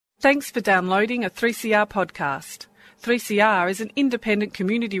Thanks for downloading a 3CR podcast. 3CR is an independent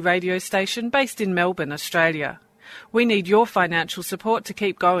community radio station based in Melbourne, Australia. We need your financial support to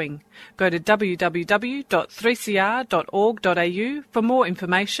keep going. Go to www.3cr.org.au for more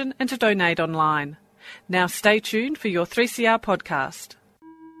information and to donate online. Now stay tuned for your 3CR podcast.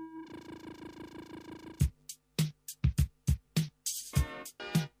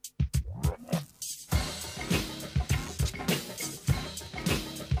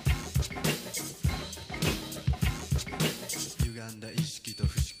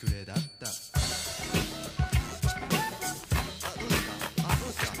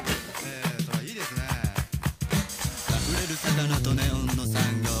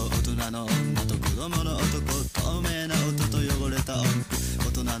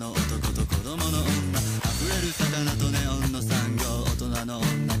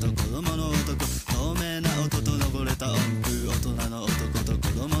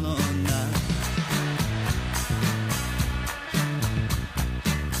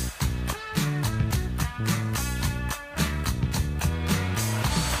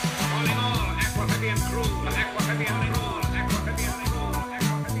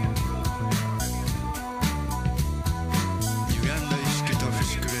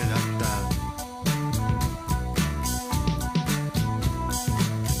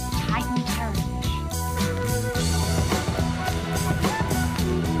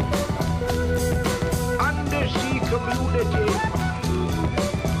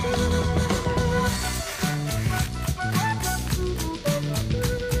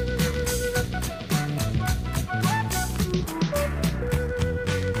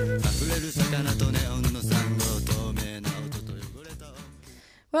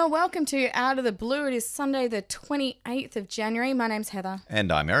 Well, welcome to Out of the Blue. It is Sunday the 28th of January. My name's Heather.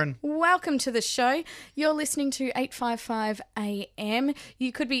 And I'm Aaron. Welcome to the show. You're listening to 855 AM.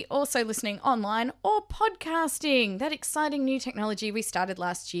 You could be also listening online or podcasting. That exciting new technology we started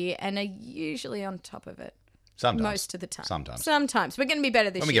last year and are usually on top of it. Sometimes. Most of the time. Sometimes. We're going to be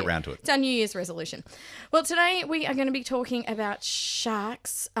better this year. When we get round to it. It's our New Year's resolution. Well, today we are going to be talking about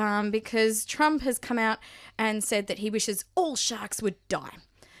sharks because Trump has come out and said that he wishes all sharks would die,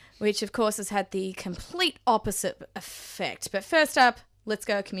 which of course has had the complete opposite effect. But first up, let's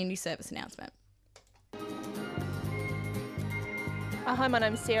go a community service announcement. Hi, my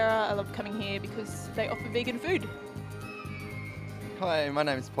name's Sarah. I love coming here because they offer vegan food. Hi, my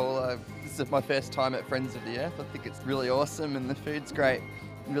name's Paul. This is my first time at Friends of the Earth. I think it's really awesome and the food's great,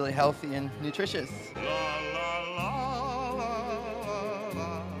 really healthy and nutritious.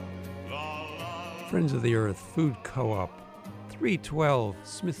 Friends of the Earth Food Co-op, 312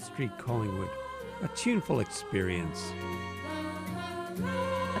 Smith Street, Collingwood. A tuneful experience.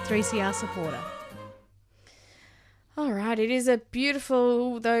 A 3CR supporter. All right, it is a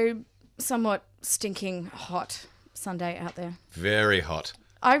beautiful, though somewhat stinking hot Sunday out there. Very hot.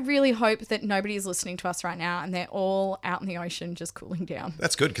 I really hope that nobody is listening to us right now and they're all out in the ocean just cooling down.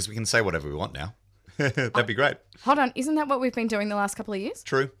 That's good because we can say whatever we want now. That'd be great. Hold on, isn't that what we've been doing the last couple of years?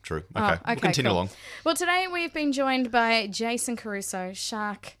 True. Okay, Oh, we'll continue cool. along. Well, today we've been joined by Jason Caruso,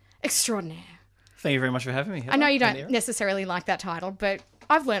 shark extraordinaire. Thank you very much for having me, Heather. I know you And don't Aaron. necessarily like that title, but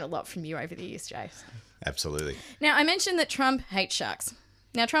I've learned a lot from you over the years, Jason. Absolutely. Now, I mentioned that Trump hates sharks.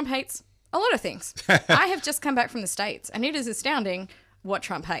 Now, Trump hates a lot of things. I have just come back from the States, and it is astounding what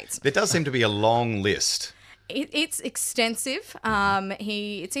Trump hates. There does seem to be a long list. It's extensive.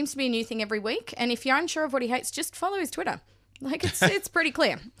 It seems to be a new thing every week. And if you're unsure of what he hates, just follow his Twitter. Like, it's pretty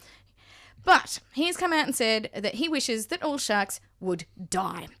clear. But he's come out and said that he wishes that all sharks would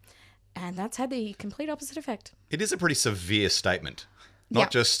die. And that's had the complete opposite effect. It is a pretty severe statement. Not Yeah.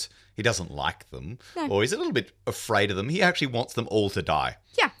 just he doesn't like them No. or he's a little bit afraid of them. He actually wants them all to die.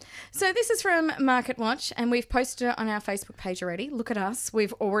 Yeah. So this is from Market Watch, and we've posted it on our Facebook page already. Look at us.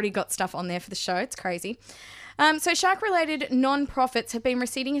 We've already got stuff on there for the show. It's crazy. So shark-related non-profits have been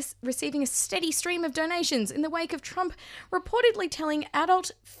receiving a steady stream of donations in the wake of Trump reportedly telling adult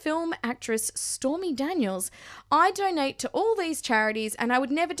film actress Stormy Daniels, "I donate to all these charities and I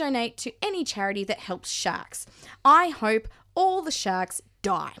would never donate to any charity that helps sharks. I hope all the sharks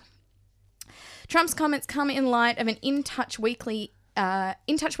die." Trump's comments come in light of an In Touch Weekly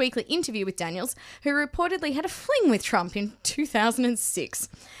interview with Daniels, who reportedly had a fling with Trump in 2006.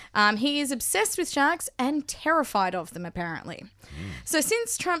 He is obsessed with sharks and terrified of them, apparently. So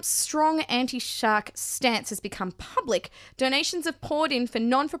since Trump's strong anti-shark stance has become public, donations have poured in for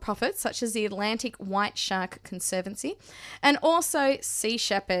non-for-profits such as the Atlantic White Shark Conservancy and also Sea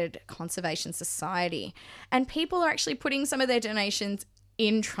Shepherd Conservation Society. And people are actually putting some of their donations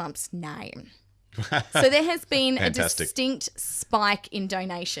in Trump's name. So there has been a Fantastic. distinct spike in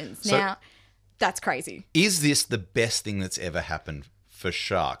donations. So- Now, that's crazy. Is this the best thing that's ever happened for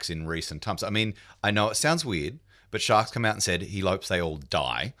sharks in recent times? I mean, I know it sounds weird, but sharks come out and said he hopes they all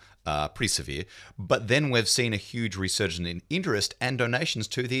die. Pretty severe. But then we've seen a huge resurgence in interest and donations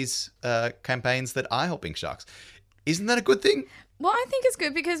to these campaigns that are helping sharks. Isn't that a good thing? Well, I think it's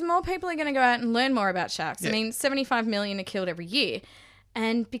good because more people are going to go out and learn more about sharks. I Yeah. mean, 75 million are killed every year.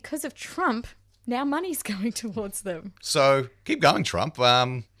 And because of Trump, now money's going towards them. So keep going, Trump.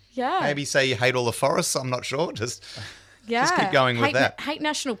 Yeah. Maybe say you hate all the forests. I'm not sure. Just keep going with hate, that. Hate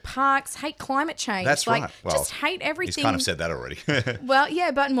national parks, hate climate change. That's like, right. Well, just hate everything. he's kind of said that already. Well,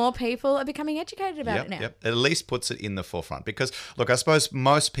 yeah, but more people are becoming educated about it now. Yep. At least puts it in the forefront because, look, I suppose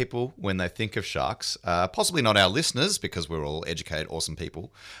most people, when they think of sharks, possibly not our listeners because we're all educated, awesome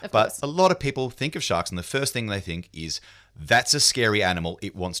people, but course. a lot of people think of sharks and the first thing they think is, that's a scary animal,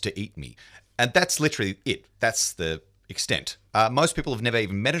 it wants to eat me. And that's literally it. That's the extent. Most people have never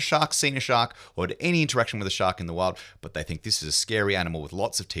even met a shark, seen a shark, or had any interaction with a shark in the wild, but they think this is a scary animal with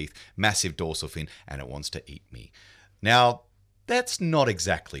lots of teeth, massive dorsal fin, and it wants to eat me. Now, that's not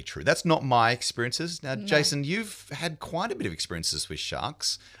exactly true. That's not my experiences. Now, Jason, you've had quite a bit of experiences with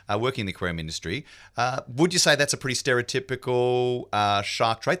sharks, working in the aquarium industry. Would you say that's a pretty stereotypical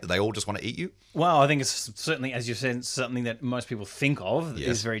shark trait, that they all just want to eat you? Well, I think it's certainly, as you said, something that most people think of Yes.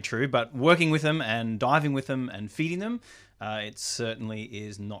 is very true. But working with them and diving with them and feeding them, it certainly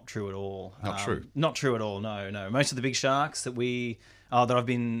is not true at all. Not true? Not true at all. No. Most of the big sharks that I've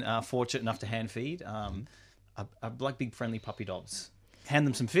been fortunate enough to hand feed are like big friendly puppy dogs. Hand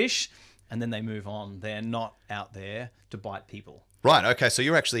them some fish, and then they move on. They're not out there to bite people. Right, okay, so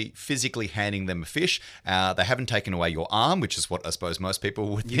you're actually physically handing them a fish. They haven't taken away your arm, which is what I suppose most people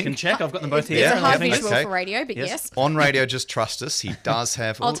would think. You can check. I've got them both here. It's a hard Yeah, visual okay. for radio, but Yes. yes. On radio, just trust us. He does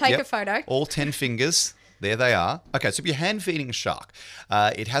have... I'll take a photo. All 10 fingers. There they are. Okay, so if you're hand feeding a shark,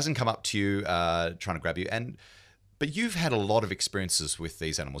 it hasn't come up to you trying to grab you, but you've had a lot of experiences with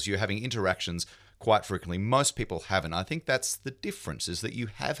these animals. You're having interactions quite frequently. Most people haven't. I think that's the difference, is that you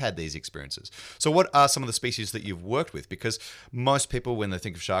have had these experiences. So what are some of the species that you've worked with? Because most people, when they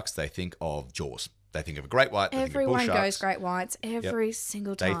think of sharks, they think of jaws. They think of a great white, they think of bull Everyone sharks. goes great whites every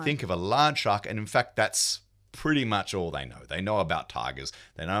single They time. think of a large shark, and in fact, that's pretty much all they know. They know about tigers,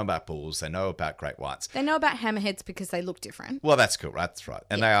 they know about bulls, they know about great whites. They know about hammerheads because they look different. Well, that's cool. That's right.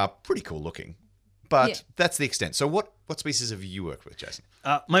 And they are pretty cool looking. But that's the extent. So what species have you worked with, Jason?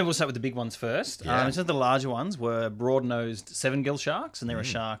 Maybe we'll start with the big ones first. Yeah. Some of the larger ones were broad-nosed seven-gill sharks, and they're a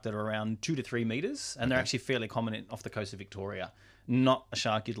shark that are around 2 to 3 metres, and they're actually fairly common off the coast of Victoria. Not a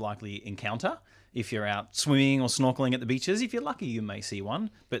shark you'd likely encounter if you're out swimming or snorkeling at the beaches. If you're lucky, you may see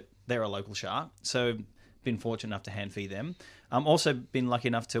one, but they're a local shark. So been fortunate enough to hand feed them. Also been lucky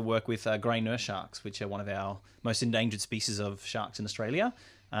enough to work with grey nurse sharks, which are one of our most endangered species of sharks in Australia.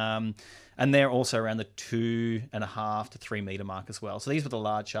 And they're also around the 2.5 to 3 metre mark as well. So these were the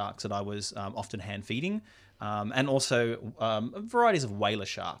large sharks that I was often hand feeding. And also varieties of whaler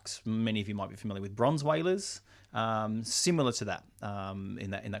sharks. Many of you might be familiar with bronze whalers, similar to that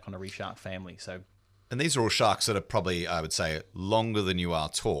in that kind of reef shark family. So, And these are all sharks that are probably, I would say, longer than you are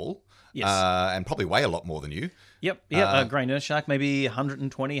tall. Yes. And probably weigh a lot more than you. Yep. A grey nurse shark, maybe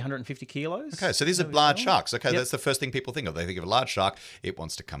 120, 150 kilos. Okay, so these are large sharks. Okay, Yep. that's the first thing people think of. They think of a large shark, it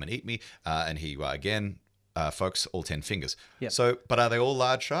wants to come and eat me. And he, again, folks, all 10 fingers. Yep. So, but are they all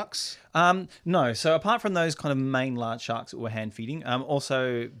large sharks? No. So apart from those kind of main large sharks that we're hand feeding,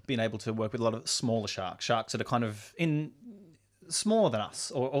 also been able to work with a lot of smaller sharks that are kind of smaller than us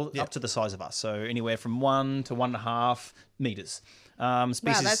or up to the size of us. So anywhere from 1 to 1.5 meters. Species.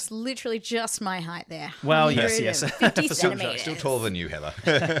 Wow, that's literally just my height there. Well, yes. 50 Still centimetres. taller than you,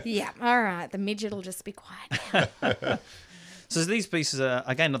 Heather. Yeah, all right. The midget will just be quiet now. So these species are,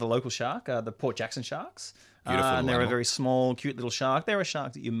 again, another local shark, the Port Jackson sharks. Beautiful And they're animal. a very small, cute little shark. They're a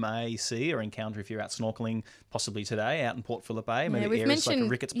shark that you may see or encounter if you're out snorkeling, possibly today, out in Port Phillip Bay, maybe areas like a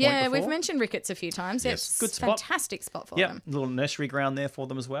Ricketts Point before. we've mentioned Ricketts a few times. Yes. It's Good a spot. fantastic spot for Yeah, them. little nursery ground there for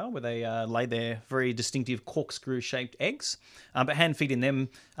them as well, where they lay their very distinctive corkscrew-shaped eggs. But hand feeding them,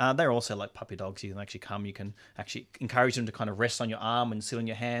 they're also like puppy dogs. You can actually encourage them to kind of rest on your arm and sit on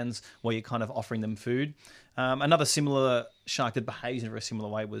your hands while you're kind of offering them food. Another similar shark that behaves in a very similar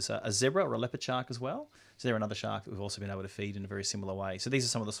way was a zebra or a leopard shark as well. So they're another shark that we've also been able to feed in a very similar way. So these are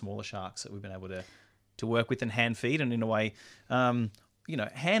some of the smaller sharks that we've been able to work with and hand feed, and in a way,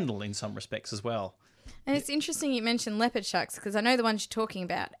 handle in some respects as well. And it's interesting you mentioned leopard sharks because I know the ones you're talking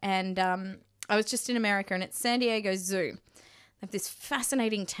about. And I was just in America and at San Diego Zoo. They have this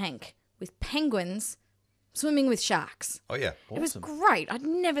fascinating tank with penguins swimming with sharks. Oh, yeah. It was great. I'd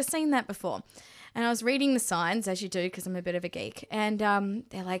never seen that before. And I was reading the signs, as you do, because I'm a bit of a geek. And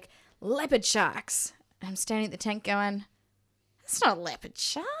they're like, leopard sharks. And I'm standing at the tank going, that's not a leopard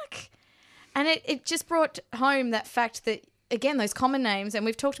shark. And it just brought home that fact that, again, those common names, and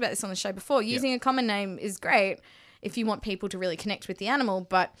we've talked about this on the show before, using a common name is great if you want people to really connect with the animal.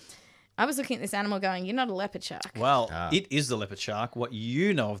 But I was looking at this animal going, you're not a leopard shark. Well, it is the leopard shark. What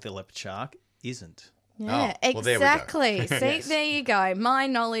you know of the leopard shark isn't. Yeah, well, there we go. exactly. See, there you go. My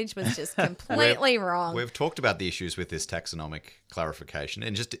knowledge was just completely wrong. We've talked about the issues with this taxonomic clarification,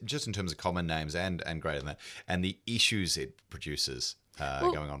 and just in terms of common names and greater than that, and the issues it produces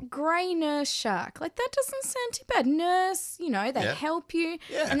going on. Grey nurse shark. Like, that doesn't sound too bad. Nurse, they help you.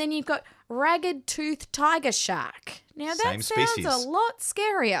 Yeah. And then you've got ragged toothed tiger shark. Now, that Same sounds species. a lot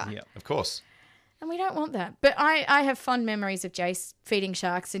scarier. Yeah. Of course. And we don't want that. But I have fond memories of Jace feeding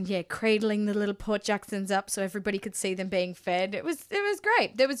sharks and, cradling the little Port Jacksons up so everybody could see them being fed. It was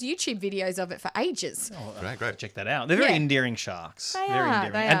great. There was YouTube videos of it for ages. Oh, Great. Check that out. They're very Yeah. endearing sharks. They very are,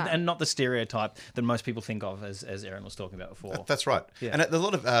 endearing. they are. And not the stereotype that most people think of, as Erin was talking about before. That's right. Yeah. And a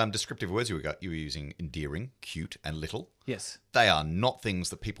lot of descriptive words you were using: endearing, cute, and little. Yes. They are not things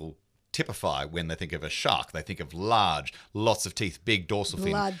that people typify when they think of a shark. They think of large, lots of teeth, big dorsal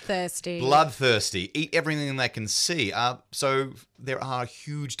fin. Bloodthirsty, eat everything they can see. So there are a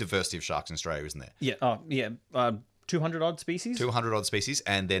huge diversity of sharks in Australia, isn't there? Yeah. Oh, yeah. 200 odd species. 200 odd species,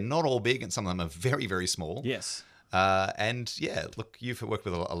 and they're not all big, and some of them are very, very small. Yes. And look, you've worked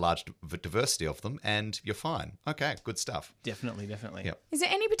with a large diversity of them, and you're fine. Okay, good stuff. Definitely. Yep. Is there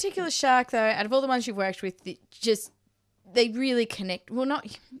any particular shark, though, out of all the ones you've worked with, that just they really connect? Well, not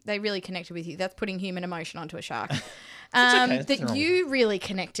they really connected with you. That's putting human emotion onto a shark. That you really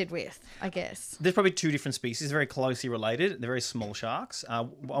connected with, I guess. There's probably two different species, very closely related. They're very small sharks.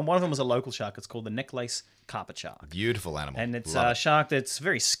 One of them was a local shark. It's called the necklace carpet shark. Beautiful animal. And it's Love a it. shark that's a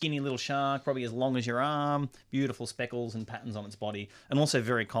very skinny little shark, probably as long as your arm, beautiful speckles and patterns on its body, and also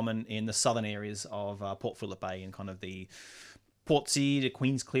very common in the southern areas of Port Phillip Bay and kind of the Portsea to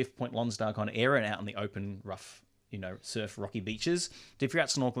Queenscliff, Point Lonsdale kind of area, and out in the open, rough, surf rocky beaches. If you're out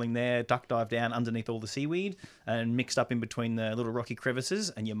snorkeling there, duck dive down underneath all the seaweed and mixed up in between the little rocky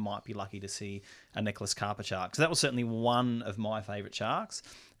crevices, and you might be lucky to see a necklace carpet shark. So that was certainly one of my favourite sharks.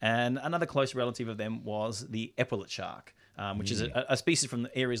 And another close relative of them was the epaulet shark, which is a species from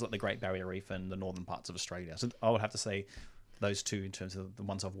the areas like the Great Barrier Reef and the northern parts of Australia. So I would have to say those two in terms of the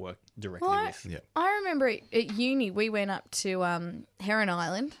ones I've worked directly with. Yeah. I remember at uni we went up to Heron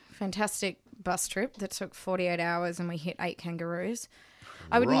Island. Fantastic bus trip that took 48 hours and we hit 8 kangaroos.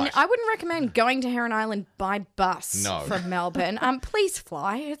 I wouldn't recommend going to Heron Island by bus from Melbourne. Please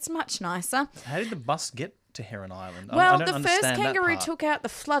fly. It's much nicer. How did the bus get to Heron Island? Well, I don't the first understand that kangaroo part. took out the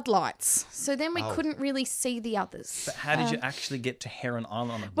floodlights, so then we couldn't really see the others. But how did you actually get to Heron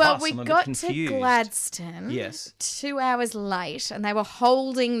Island on a Well, bus? we I'm a bit got to confused. Gladstone Yes. 2 hours late, and they were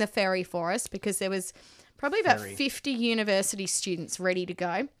holding the ferry for us because there was probably about Ferry. 50 university students ready to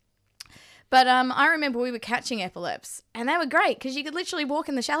go. But I remember we were catching epileps, and they were great because you could literally walk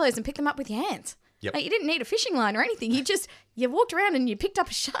in the shallows and pick them up with your hands. Yep. Like, you didn't need a fishing line or anything. You walked around and you picked up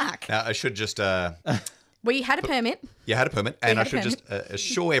a shark. Now, I should just... We had a permit. You had a permit, and I had a should just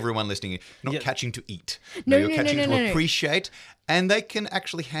assure everyone listening, you're not catching to eat. No, you're no, catching no, to no, no. appreciate, and they can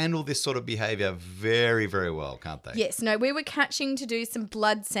actually handle this sort of behaviour very, very well, can't they? Yes, no, we were catching to do some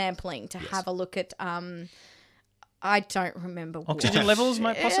blood sampling to have a look at, I don't remember what. Oxygen levels,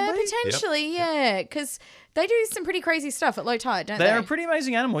 might possibly? Potentially, yeah, because they do some pretty crazy stuff at low tide, don't they? They're a pretty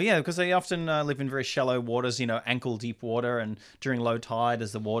amazing animal, yeah, because they often live in very shallow waters, ankle deep water, and during low tide,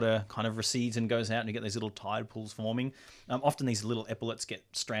 as the water kind of recedes and goes out, and you get these little tide pools forming. Often these little epaulets get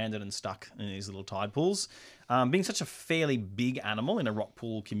stranded and stuck in these little tide pools. Being such a fairly big animal in a rock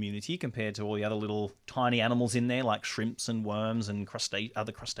pool community compared to all the other little tiny animals in there, like shrimps and worms and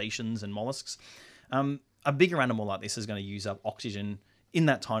other crustaceans and mollusks, a bigger animal like this is going to use up oxygen in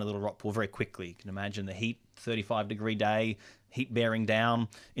that tiny little rock pool very quickly. You can imagine the heat, 35-degree day, heat bearing down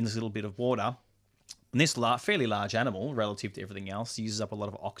in this little bit of water. And this fairly large animal, relative to everything else, uses up a lot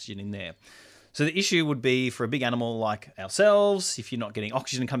of oxygen in there. So the issue would be for a big animal like ourselves, if you're not getting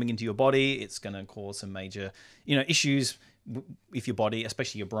oxygen coming into your body, it's going to cause some major, issues if your body,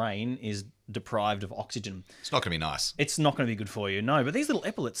 especially your brain, is deprived of oxygen. It's not going to be nice. It's not going to be good for you, no. But these little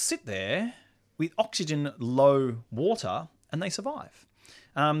epaulets sit there with oxygen low water, and they survive.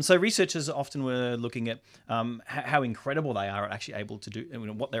 So researchers often were looking at how incredible they are at actually able to do,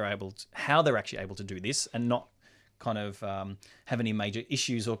 how they're actually able to do this, and not kind of have any major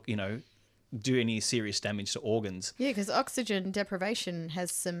issues or do any serious damage to organs. Yeah, because oxygen deprivation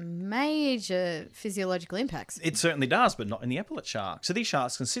has some major physiological impacts. It certainly does, but not in the epaulet shark. So these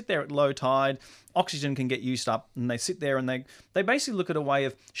sharks can sit there at low tide, oxygen can get used up, and they sit there and they basically look at a way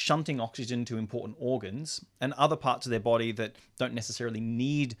of shunting oxygen to important organs and other parts of their body that don't necessarily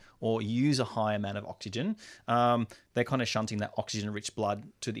need or use a high amount of oxygen. They're kind of shunting that oxygen-rich blood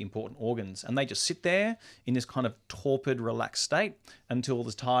to the important organs. And they just sit there in this kind of torpid, relaxed state until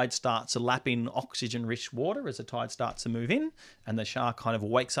the tide starts to lap in oxygen-rich water as the tide starts to move in, and the shark kind of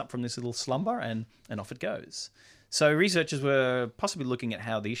wakes up from this little slumber and off it goes. So researchers were possibly looking at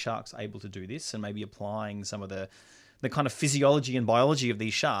how these sharks are able to do this and maybe applying some of the kind of physiology and biology of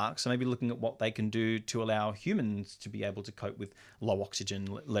these sharks, and maybe looking at what they can do to allow humans to be able to cope with low oxygen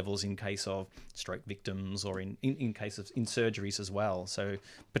levels in case of stroke victims or in case of in surgeries as well. So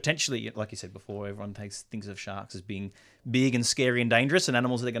potentially, like you said before, everyone thinks of sharks as being big and scary and dangerous and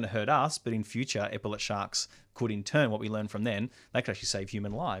animals that are going to hurt us, but in future, epaulet sharks could in turn, what we learn from them, they could actually save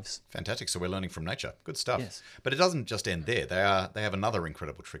human lives. Fantastic. So we're learning from nature. Good stuff. Yes. But it doesn't just end there. They have another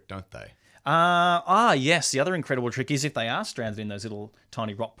incredible trick, don't they? Yes. The other incredible trick is if they are stranded in those little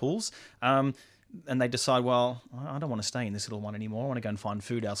tiny rock pools, and they decide, well, I don't want to stay in this little one anymore. I want to go and find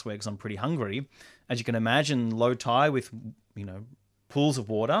food elsewhere because I'm pretty hungry. As you can imagine, low tide with, pools of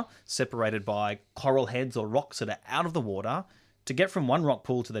water separated by coral heads or rocks that are out of the water. To get from one rock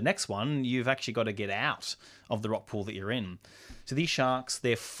pool to the next one, you've actually got to get out of the rock pool that you're in. So these sharks,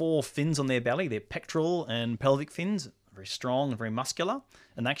 they're 4 fins on their belly. They're pectoral and pelvic fins, very strong and very muscular,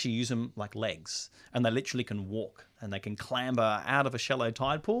 and they actually use them like legs. And they literally can walk, and they can clamber out of a shallow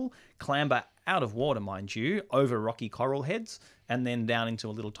tide pool, clamber out of water, mind you, over rocky coral heads, and then down into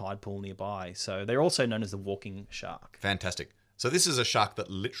a little tide pool nearby. So they're also known as the walking shark. Fantastic. So this is a shark that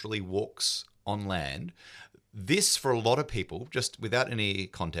literally walks on land. This, for a lot of people, just without any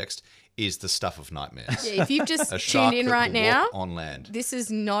context, is the stuff of nightmares. Yeah, if you've just A shark tuned in that right will now, walk on land. this is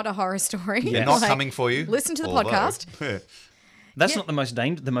not a horror story. They're not coming for you. Listen to the although- podcast. That's not the most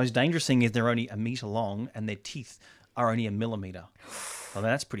the most dangerous thing is they're only a metre long and their teeth are only a millimetre. Well,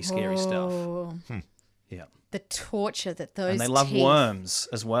 that's pretty scary stuff. Oh, Yeah. the torture that those And they love teeth. worms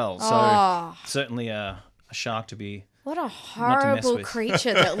as well. So Oh. certainly a shark to be... What a to mess horrible with.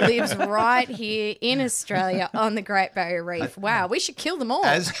 creature that lives right here in Australia on the Great Barrier Reef. Wow, we should kill them all.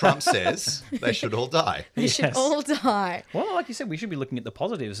 As Trump says, they should all die. They should Yes. all die. Well, like you said, we should be looking at the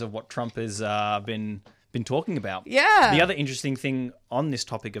positives of what Trump has been talking about. Yeah. The other interesting thing on this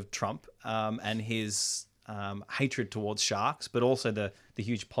topic of Trump and his hatred towards sharks, but also the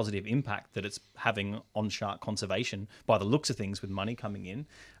huge positive impact that it's having on shark conservation by the looks of things with money coming in.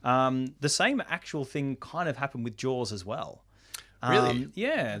 The same actual thing kind of happened with Jaws as well. Really?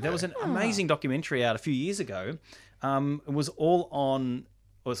 Yeah, there was an amazing documentary out a few years ago. It was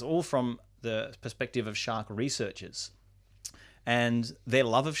all from the perspective of shark researchers and their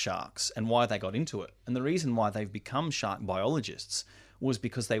love of sharks and why they got into it. And the reason why they've become shark biologists was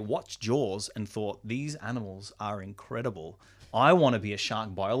because they watched Jaws and thought, these animals are incredible. I want to be a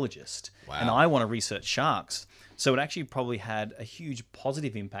shark biologist and I want to research sharks. So it actually probably had a huge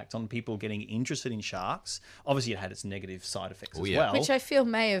positive impact on people getting interested in sharks. Obviously, it had its negative side effects as well. Which I feel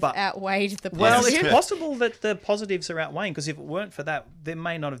may have outweighed the Well, positive. it's possible that the positives are outweighing, because if it weren't for that, there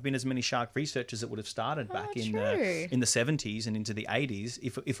may not have been as many shark researchers that would have started back in true. the 70s and into the 80s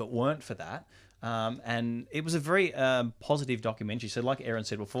if it weren't for that. And it was a very positive documentary. So like Erin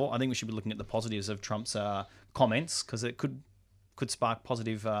said before, I think we should be looking at the positives of Trump's comments, because it could spark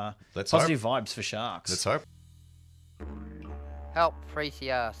positive vibes for sharks. Let's hope. Help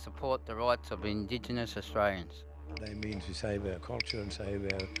 3CR support the rights of Indigenous Australians. They mean to save our culture and save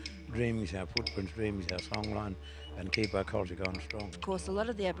our dreams, our footprints, dreams, our songline, and keep our culture going strong. Of course, a lot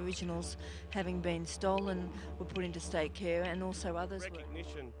of the Aboriginals, having been stolen, were put into state care, and also others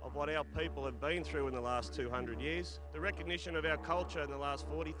Recognition of what our people have been through in the last 200 years, the recognition of our culture in the last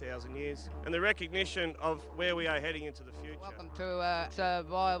 40,000 years, and the recognition of where we are heading into the future. Welcome to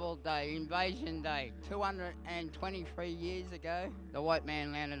Survival Day, Invasion Day. 223 years ago, the white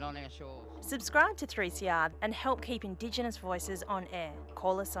man landed on our shores. Subscribe to 3CR and help keep Indigenous voices on air.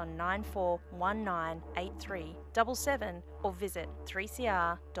 Call us on 94198377 or visit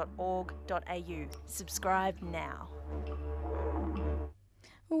 3cr.org.au. Subscribe now.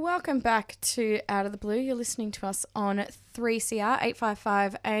 Welcome back to Out of the Blue. You're listening to us on 3CR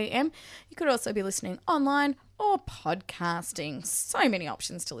 855 AM. You could also be listening online or podcasting. So many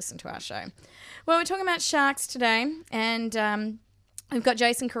options to listen to our show. Well, we're talking about sharks today, and we've got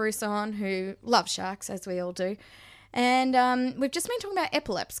Jason Caruso on, who loves sharks, as we all do. And we've just been talking about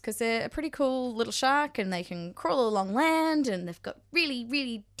epileps because they're a pretty cool little shark and they can crawl along land and they've got really,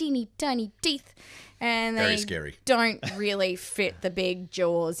 really teeny tiny teeth. And Very they scary. don't really fit the big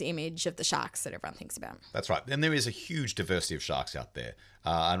Jaws image of the sharks that everyone thinks about. That's right. And there is a huge diversity of sharks out there.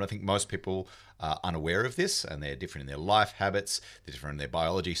 And I think most people are unaware of this, and they're different in their life habits, they're different in their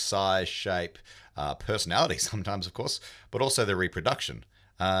biology, size, shape, personality sometimes, of course, but also their reproduction.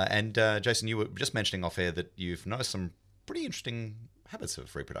 And Jason, you were just mentioning off air that you've noticed some pretty interesting habits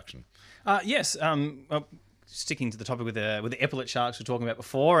of reproduction. Yes. Sticking to the topic with the epaulet sharks we were talking about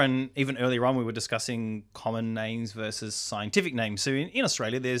before, and even earlier on we were discussing common names versus scientific names. So in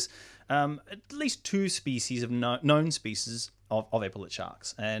Australia, there's at least 2 species of known species of epaulet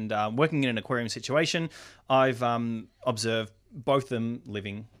sharks. And working in an aquarium situation, I've observed both of them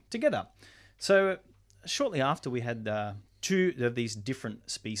living together. So shortly after we had 2 of these different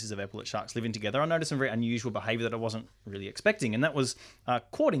species of epaulet sharks living together, I noticed some very unusual behaviour that I wasn't really expecting, and that was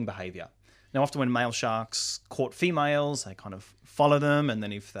courting behaviour. Now, often when male sharks court females, they kind of follow them, and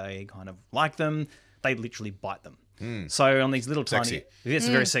then if they kind of like them, they literally bite them. So on these little Sexy. tiny... It's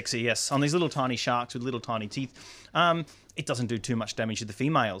very sexy, yes. On these little tiny sharks with little tiny teeth, it doesn't do too much damage to the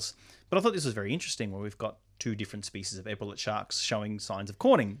females. But I thought this was very interesting, where we've got 2 different species of epaulet sharks showing signs of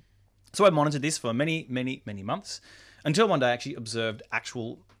courting. So I monitored this for many, many, many months, until one day I actually observed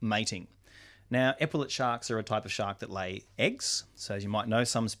actual mating. Now, epaulet sharks are a type of shark that lay eggs. So as you might know,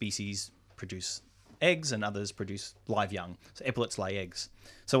 some species produce eggs and others produce live young. So epaulets lay eggs.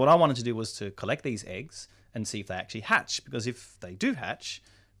 So what I wanted to do was to collect these eggs and see if they actually hatch, because if they do hatch,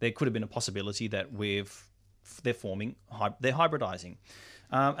 there could have been a possibility that they're hybridizing.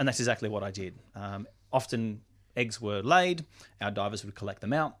 And that's exactly what I did. Often eggs were laid, our divers would collect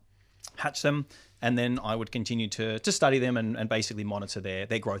them out, hatch them, and then I would continue to study them and basically monitor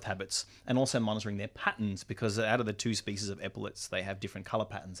their growth habits, and also monitoring their patterns, because out of the 2 species of epaulets, they have different color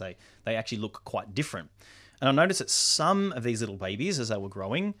patterns. They actually look quite different. And I noticed that some of these little babies, as they were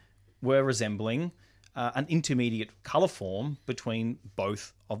growing, were resembling an intermediate color form between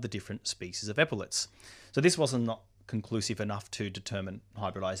both of the different species of epaulets. So this wasn't not conclusive enough to determine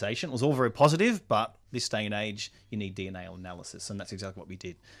hybridization. It was all very positive, but this day and age, you need DNA analysis, and that's exactly what we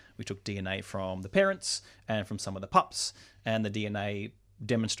did. We took DNA from the parents and from some of the pups, and the DNA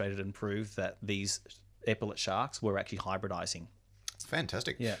demonstrated and proved that these epaulet sharks were actually hybridizing.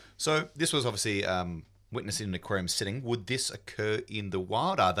 Fantastic. Yeah. So this was obviously witnessed in an aquarium setting. Would this occur in the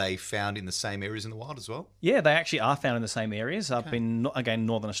wild? Are they found in the same areas in the wild as well? Yeah, they actually are found in the same areas up in, again,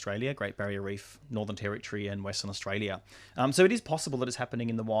 Northern Australia, Great Barrier Reef, Northern Territory and Western Australia. So it is possible that it's happening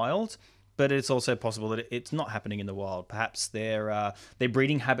in the wild, but it's also possible that it's not happening in the wild. Perhaps their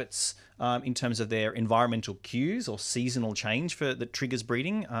breeding habits in terms of their environmental cues or seasonal change that triggers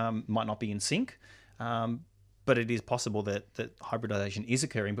breeding might not be in sync. But it is possible that hybridization is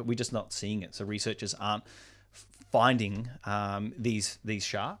occurring, but we're just not seeing it. So researchers aren't finding these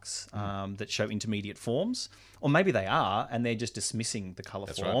sharks that show intermediate forms, or maybe they are, and they're just dismissing the color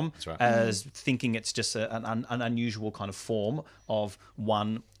form as thinking it's just an unusual kind of form of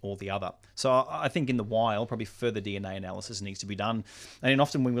one or the other. So I think in the wild, probably further DNA analysis needs to be done. And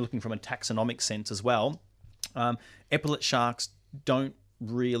often when we're looking from a taxonomic sense as well, epaulet sharks don't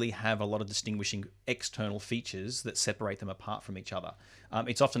really have a lot of distinguishing external features that separate them apart from each other.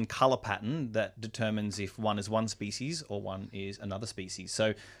 It's often color pattern that determines if one is one species or one is another species.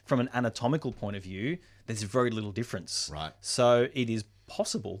 So from an anatomical point of view, there's very little difference. Right. So it is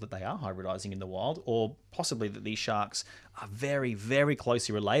possible that they are hybridizing in the wild, or possibly that these sharks are very, very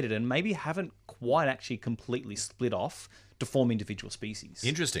closely related and maybe haven't quite actually completely split off to form individual species.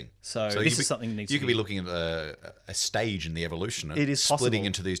 Interesting. So this is something that needs you to could be looking at a stage in the evolution of It is splitting possible.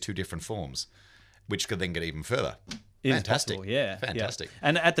 into these 2 different forms, which could then get even further. It is Fantastic. possible, yeah. Fantastic. Yeah.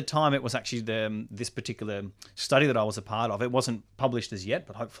 And at the time, it was actually this particular study that I was a part of. It wasn't published as yet,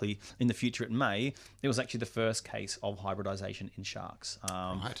 but hopefully in the future it may. It was actually the first case of hybridization in sharks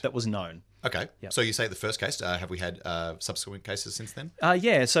that was known. Okay. Yep. So you say the first case. Have we had subsequent cases since then?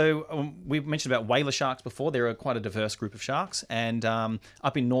 Yeah. So we mentioned about whaler sharks before. They're quite a diverse group of sharks. And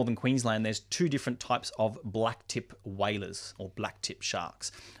up in northern Queensland, there's 2 different types of blacktip whalers or blacktip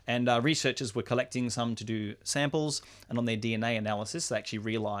sharks. And researchers were collecting some to do samples. And on their DNA analysis, they actually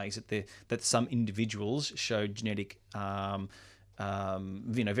realised that some individuals showed genetic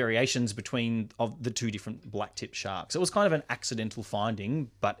variations between of the 2 different blacktip sharks. It was kind of an accidental finding,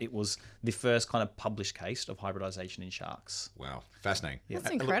 but it was the first kind of published case of hybridization in sharks. Wow, fascinating. That's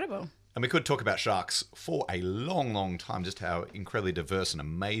incredible. And we could talk about sharks for a long, long time, just how incredibly diverse and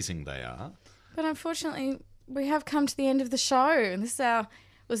amazing they are. But unfortunately, we have come to the end of the show. And this is our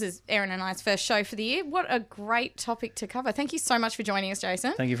This is Erin and I's first show for the year. What a great topic to cover. Thank you so much for joining us,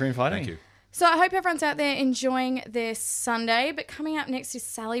 Jason. Thank you for inviting me. Thank you. So I hope everyone's out there enjoying their Sunday. But coming up next is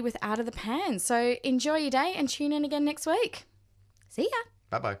Sally with Out of the Pan. So enjoy your day and tune in again next week. See ya.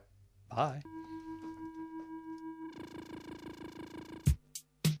 Bye-bye. Bye.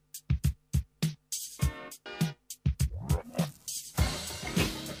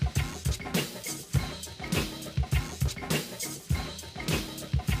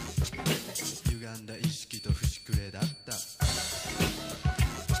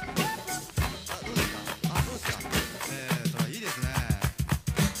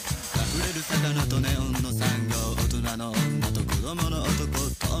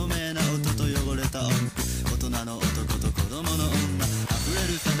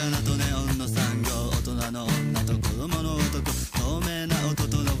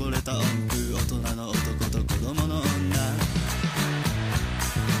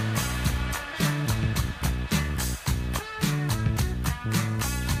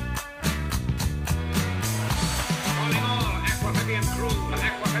 Aqua Heavy and Cruel,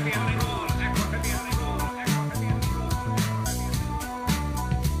 Aqua Heavy and Cruel, Aqua Heavy and